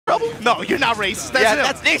trouble? No, you're not racist. That's yeah, him.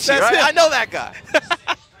 that's Nishi, right? Him. I know that guy.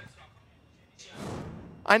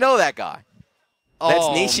 I know that guy. That's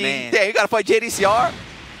Nishi. Man. Yeah, you got to fight JDCR?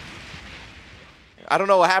 I don't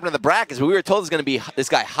know what happened in the brackets, but we were told it's going to be this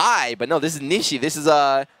guy High, but no, this is Nishi. This is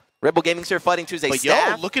Rebel Gaming Sir Fighting Tuesday but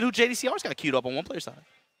staff. yo, look at who JDCR's got queued up on one player side.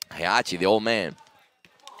 Heihachi, the old man.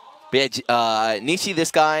 But yeah, Nishi,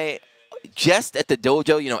 this guy, just at the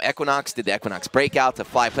dojo, you know, Equinox did the Equinox breakout to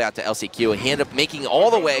fly play out to LCQ, and he ended up making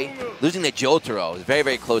all the way, losing to Jotaro. It was a very,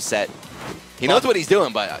 very close set. He knows what he's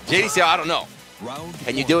doing, but JDCR, I don't know.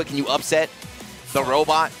 Can you do it? Can you upset the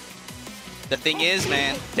robot? The thing is,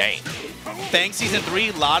 man, Dang. Feng Season 3,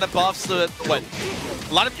 a lot of buffs,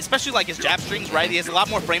 especially like his jab strings, right? He has a lot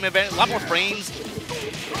more frame advantage, a lot more frames,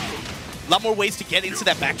 a lot more ways to get into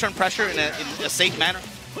that back turn pressure in a safe manner.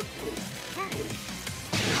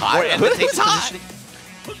 Who's High?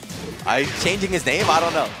 Are you changing his name? I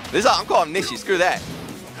don't know. I'm calling him Nishi. Screw that.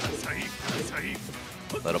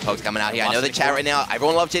 Little pokes coming out here. I know the chat right now.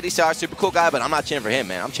 Everyone loves JDCR, super cool guy, but I'm not cheering for him,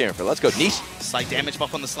 man. I'm cheering for let's go Nishi. Slight damage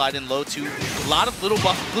buff on the slide in low too. A lot of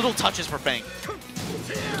little touches for Feng.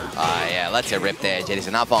 Yeah, let's get ripped there.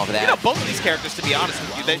 JDCR not falling for that. You know, both of these characters, to be honest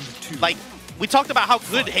with you, like we talked about how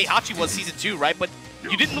good Heihachi was Season 2, right? But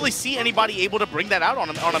you didn't really see anybody able to bring that out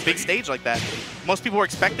on a big stage like that. Most people were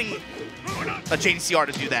expecting a JDCR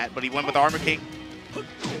to do that, but he went with Armor King.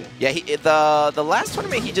 Yeah, the last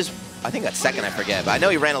tournament he just, I think got second, I forget, but I know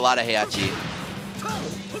he ran a lot of Heihachi.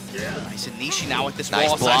 Nice and Nishi now with this Nice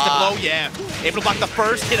wall. block. Size to blow, yeah. Able to block the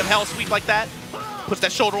first hit of Hell Sweep like that. Puts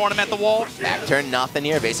that shoulder on him at the wall. Back turn, nothing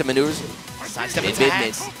here. Evasive maneuvers. Sidestep Mid.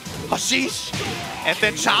 attacks. Hashish. And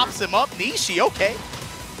then chops him up. Nishi, okay.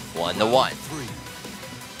 1-1.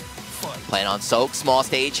 Playing on Soak, small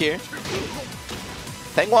stage here.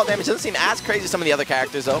 Feng wall damage doesn't seem as crazy as some of the other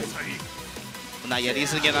characters, though. Well, not yet. He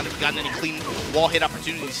hasn't gotten any clean wall hit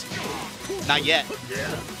opportunities. Not yet.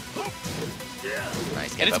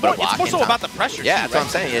 Nice. And it's more so about the pressure. Yeah, too, that's what I'm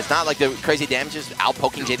saying. It's not like the crazy damages out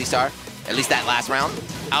poking JDCR. At least that last round.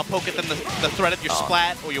 Outpoke it, then the threat of your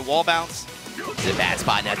splat or your wall bounce. It's a bad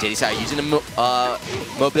spot now. JDCR using the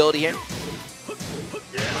mobility here.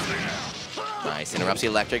 Nice. Interrupts the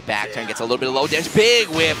electric. Back turn. Gets a little bit of low damage. Big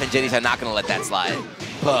whiff. And JDCR not going to let that slide.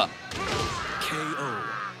 Huh.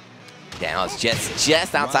 Damn, it's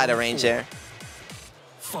just outside of range there.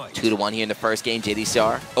 2-1 here in the first game.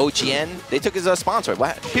 JDCR. OGN. They took his sponsor.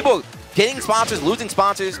 What? People getting sponsors, losing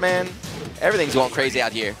sponsors, man. Everything's going crazy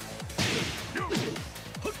out here.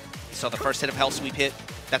 So the first hit of Hell Sweep hit.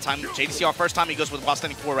 That time, JDCR, first time he goes with while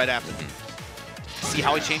standing 4 right after. See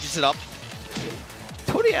how he changes it up.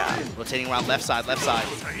 Rotating around left side, left side.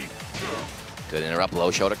 Good interrupt, low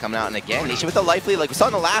shoulder coming out. And again, Nishi with the life lead like we saw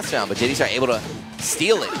in the last round, but JDCR able to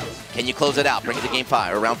steal it. Can you close it out? Bring it to game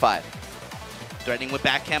 5 or round 5. Threatening with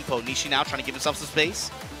back tempo. Nishi now trying to give himself some space.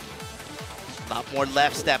 A lot more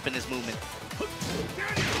left step in his movement.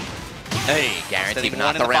 Hey, guaranteed, but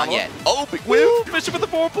not the round yet. Oh, big whip. Bishop with the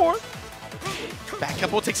 4-4. Back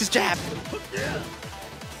tempo takes his jab.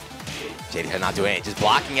 JDCR not doing it, just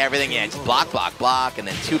blocking everything in. Just block, block, block, and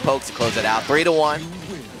then 2 pokes to close it out. 3-1.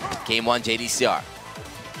 Game 1, JDCR.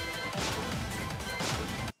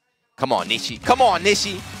 Come on, Nishi. Come on,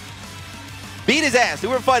 Nishi. Beat his ass. We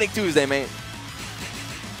were fighting Tuesday, man.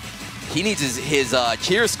 He needs his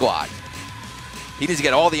cheer squad. He needs to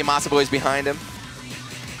get all the Yamasa boys behind him.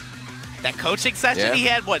 That coaching session, he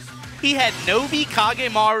had what? He had Nobi,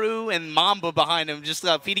 Kagemaru, and Mamba behind him, just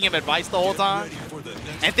feeding him advice the whole time.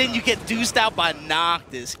 And then you get deuced out by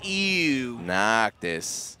Noctis. Ew.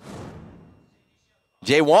 Noctis.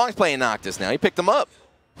 Jay Wong's playing Noctis now. He picked him up.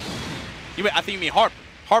 I think you mean Harper.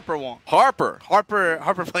 Harper Wong. Harper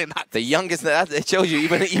playing Noctis. The youngest. It shows you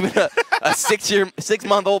even a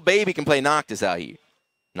 6-month-old baby can play Noctis out here.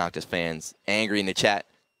 Noctis fans angry in the chat.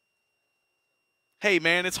 Hey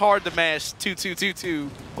man, it's hard to mash 2-2-2-2.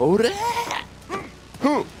 All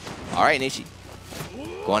right, Nishi.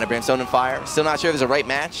 Going to Brimstone and Fire. Still not sure if it's a right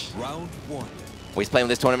match. Round 1. He's playing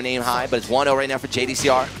with this tournament name high, but it's 1-0 right now for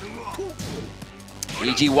JDCR.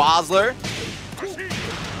 E.G. Wasler.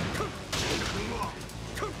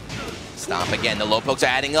 Stomp again. The low pokes are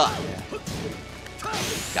adding up.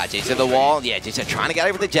 Got JC to the wall. Yeah, JC trying to get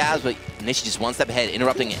out with the jabs, but Nishi just one step ahead,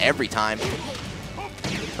 interrupting every time.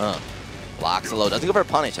 Blocks the low. Doesn't go for a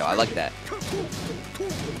punish, though. I like that.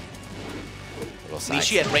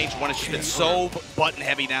 Nishi at range 1 has been so button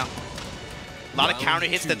heavy now. A lot of counter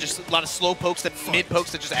hits that just, a lot of slow pokes, that mid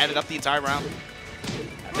pokes that just added up the entire round.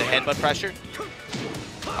 The headbutt pressure.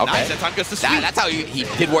 Okay. Nice, that time goes to sweep. That's how he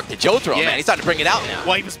did work the Jotaro, man. He's starting to bring it out now.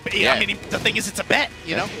 Well, he was, I mean, the thing is, it's a bet,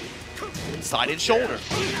 you know? side and shoulder.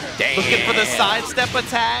 Damn. Looking for the sidestep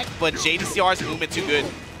attack, but JDCR's movement too good.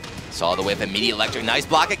 Saw the whip, immediate electric. Nice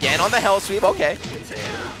block again on the hell sweep. Okay.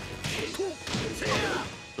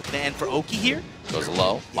 Looking to end for Oki here. Goes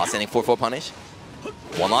low. While sending 4-4 punish.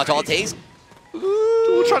 One launch, all it takes.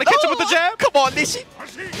 Ooh, trying to catch him with the jab. Come on, Nishi.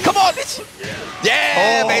 Come on, Nishi.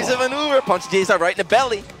 Yeah, evasive maneuver. Punch JDCR right in the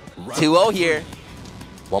belly. 2-0 here.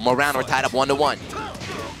 One more round, we're tied up 1-1.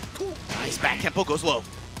 Nice back tempo, goes low.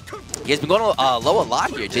 He has been going low a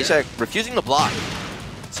lot here. JDCR refusing to block.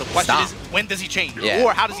 So the question is, when does he change? Yeah.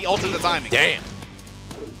 Or how does he alter the timing? Damn.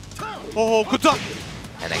 Oh, good duck.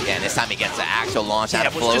 And again, this time he gets the actual launch out Yeah,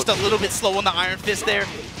 of it float. was just a little bit slow on the Iron Fist there.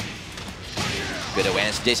 Good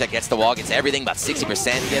awareness. JDCR gets the wall, gets everything, about 60%.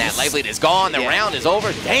 And that life lead is gone. The round is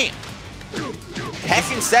over. Damn.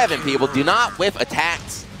 Tekken 7, people. Do not whiff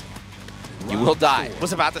attacks. You will die.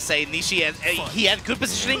 Was about to say, Nishi, he had good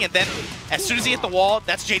positioning, and then as soon as he hit the wall,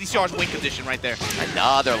 that's JDCR's win condition right there.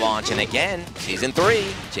 Another launch, and again, Season 3.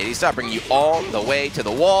 JDCR bringing you all the way to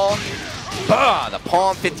the wall. Bah, the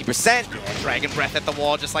palm, 50%. Dragon Breath at the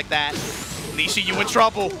wall just like that. Nishi, you in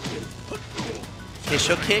trouble. Kish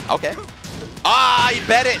hook kick. Okay. Ah, you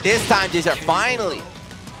bet it. This time, JDCR finally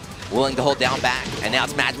willing to hold down back. And now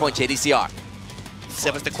it's match point JDCR. So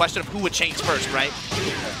it was the question of who would change first, right?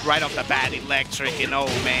 Right off the bat, Electric, and oh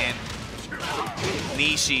man.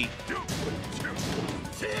 Nishi.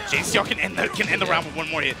 JDCR can end the round with one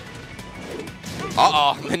more hit.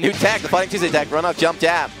 Uh-oh, the new tech, the Fighting Tuesday tech, run up, jump,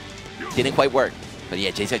 jab. Didn't quite work. But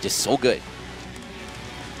yeah, JDCR just so good.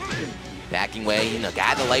 Backing way,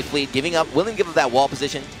 got the life lead, giving up, willing to give up that wall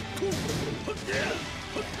position.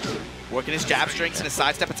 Working his jab strings and his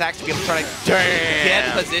sidestep attacks to be able to try to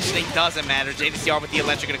get positioning. Doesn't matter. JDCR with the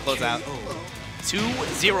Electric going to close out.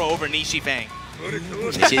 2-0 over Nishi Feng.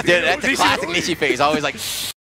 That's a classic Nishi Feng. He's always like...